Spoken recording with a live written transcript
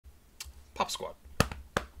Papasquatjon.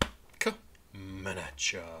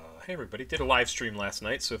 Hey everybody, did a live stream last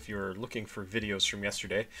night, so if you're looking for videos from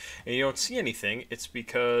yesterday and you don't see anything, it's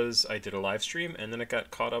because I did a live stream and then it got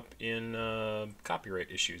caught up in copyright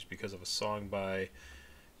issues because of a song by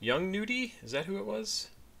Young Nudie, is that who it was?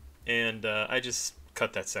 And I just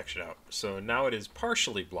cut that section out. So now it is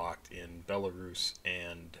partially blocked in Belarus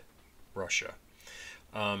and Russia.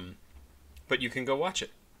 But you can go watch it.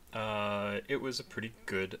 It was a pretty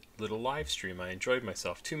good little live stream. I enjoyed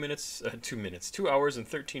myself. 2 hours and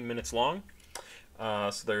 13 minutes long.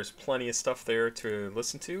 So there's plenty of stuff there to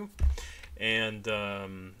listen to. And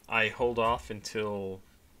I hold off until,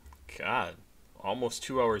 God, almost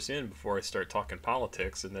 2 hours in before I start talking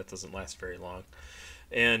politics, and that doesn't last very long.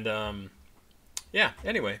 And yeah,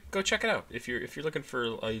 anyway, go check it out. If you're looking for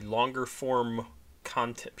a longer form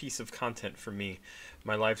piece of content from me,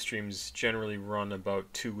 my live streams generally run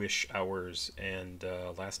about 2-ish hours, and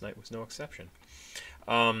last night was no exception.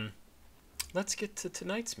 Let's get to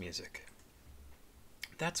tonight's music.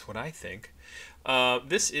 That's what I think.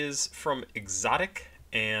 This is from Xotic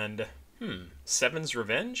and Seven's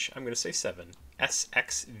Revenge. I'm going to say 7.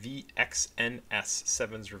 sxvxns,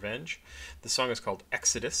 Seven's Revenge. The song is called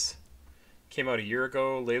Exodus. Came out a year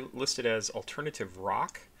ago, listed as alternative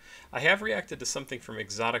rock. I have reacted to something from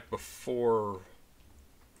Xotic before.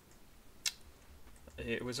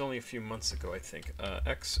 It was only a few months ago, I think.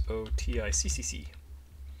 xoticcc.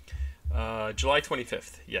 July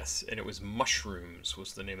 25th, yes, and it was Mushrooms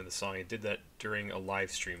was the name of the song. I did that during a live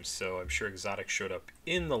stream, so I'm sure Xotic showed up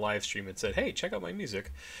in the live stream and said, hey, check out my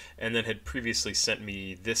music, and then had previously sent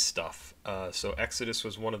me this stuff. So Exodus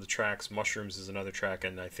was one of the tracks, Mushrooms is another track,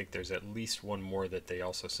 and I think there's at least one more that they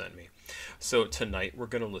also sent me. So tonight we're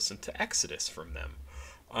going to listen to Exodus from them.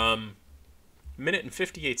 Minute and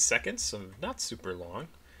 58 seconds, so not super long.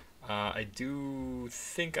 I do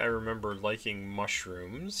think I remember liking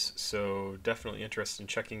Mushrooms, so definitely interested in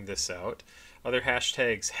checking this out. Other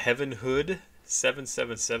hashtags,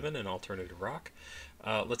 Heavenhood777 and Alternative Rock.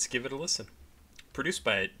 Let's give it a listen. Produced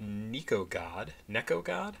by Nekogod.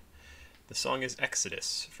 Nekogod? The song is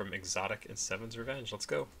Exodus from Xotic and Seven's Revenge. Let's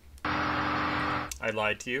go. I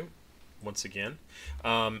lied to you, once again.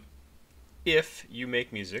 If you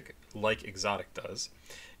make music like Xotic does,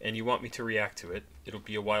 and you want me to react to it, it'll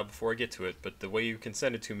be a while before I get to it, but the way you can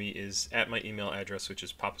send it to me is at my email address, which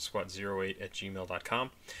is papasquatjon08@gmail.com.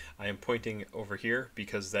 I am pointing over here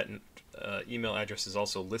because that email address is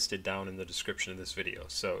also listed down in the description of this video.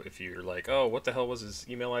 So if you're like, oh, what the hell was his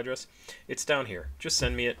email address? It's down here. Just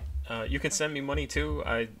send me it. You can send me money too.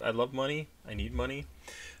 I love money. I need money.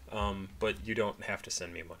 But you don't have to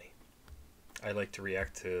send me money. I like to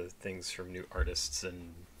react to things from new artists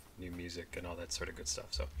and new music and all that sort of good stuff.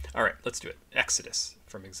 So, all right, let's do it. Exodus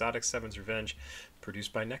from Xotic, Seven's Revenge,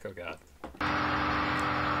 produced by Nekogod.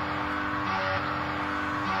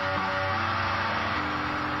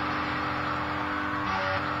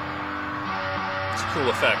 It's a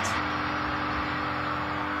cool effect.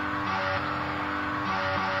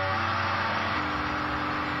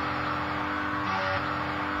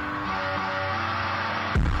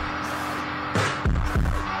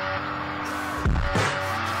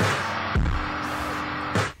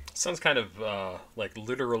 Sounds kind of like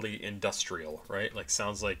literally industrial, right? Like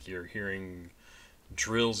sounds like you're hearing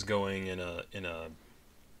drills going in a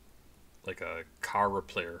like a car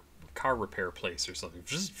repair place or something.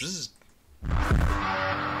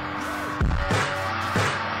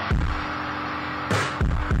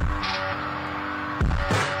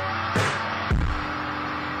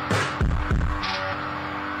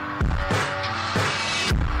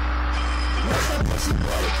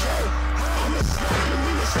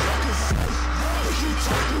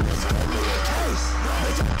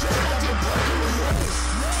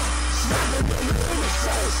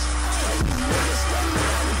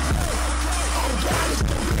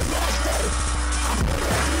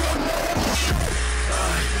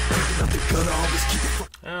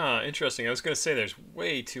 Interesting. I was going to say there's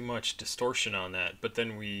way too much distortion on that, but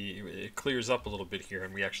then it clears up a little bit here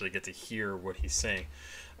and we actually get to hear what he's saying.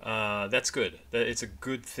 That's good. It's a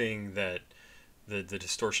good thing that the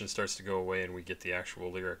distortion starts to go away and we get the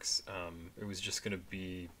actual lyrics. It was just going to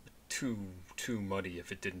be too muddy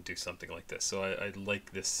if it didn't do something like this. So I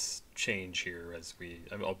like this change here as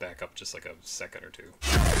I'll back up just like a second or two.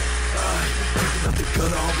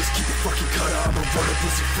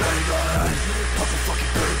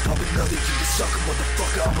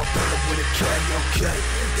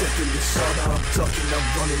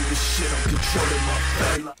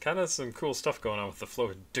 Kind of some cool stuff going on with the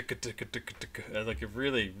flow. Like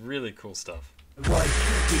really, really cool stuff. Like,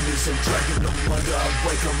 demons and dragon, no wonder I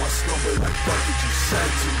wake on my slumber like fuck did you say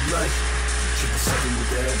too late. 777 with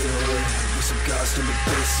the head with some guys to the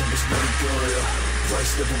base and it's really good.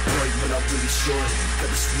 Price never break, but I'm really sure. Got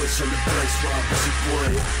the switch on the place where I wish you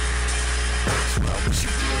would. That's where I wish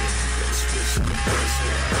you would. Got the switch on the place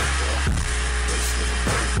where I price never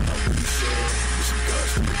break, but I'm really sure. With some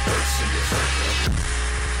guys to the base and it's really good.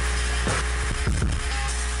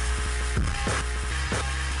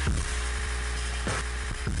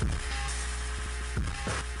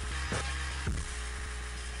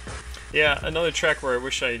 Yeah, another track where I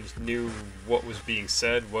wish I knew what was being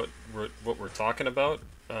said, what we're talking about.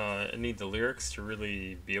 I need the lyrics to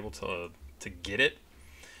really be able to get it.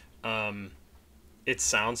 It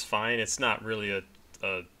sounds fine. It's not really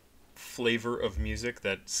a flavor of music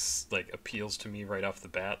that's like appeals to me right off the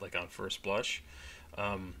bat, like on first blush.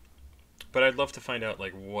 But I'd love to find out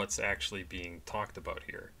like what's actually being talked about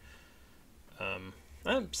here.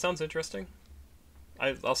 Sounds interesting.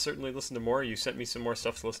 I'll certainly listen to more. You sent me some more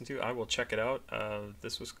stuff to listen to. I will check it out.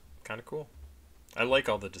 This was kind of cool. I like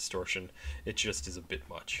all the distortion. It just is a bit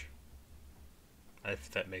much. If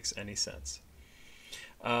that makes any sense.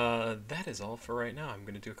 That is all for right now. I'm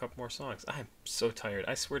going to do a couple more songs. I'm so tired.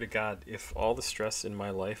 I swear to God, if all the stress in my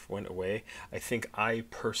life went away, I think I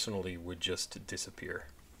personally would just disappear.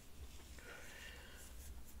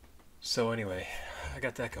 So anyway, I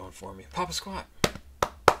got that going for me. Papa Squat.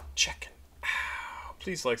 Checking.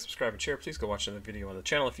 Please like, subscribe, and share. Please go watch another video on the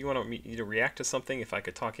channel. If you want me to react to something, if I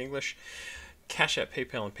could talk English, CashApp,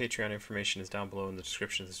 PayPal, and Patreon information is down below in the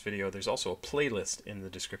description of this video. There's also a playlist in the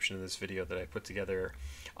description of this video that I put together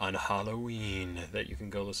on Halloween that you can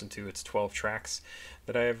go listen to. It's 12 tracks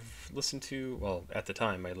that I've listened to, well, at the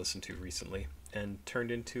time I listened to recently, and turned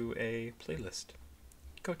into a playlist.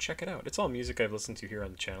 Go check it out. It's all music I've listened to here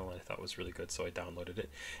on the channel and I thought was really good, so I downloaded it,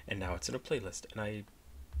 and now it's in a playlist, and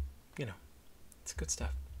it's good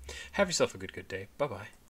stuff. Have yourself a good day. Bye-bye.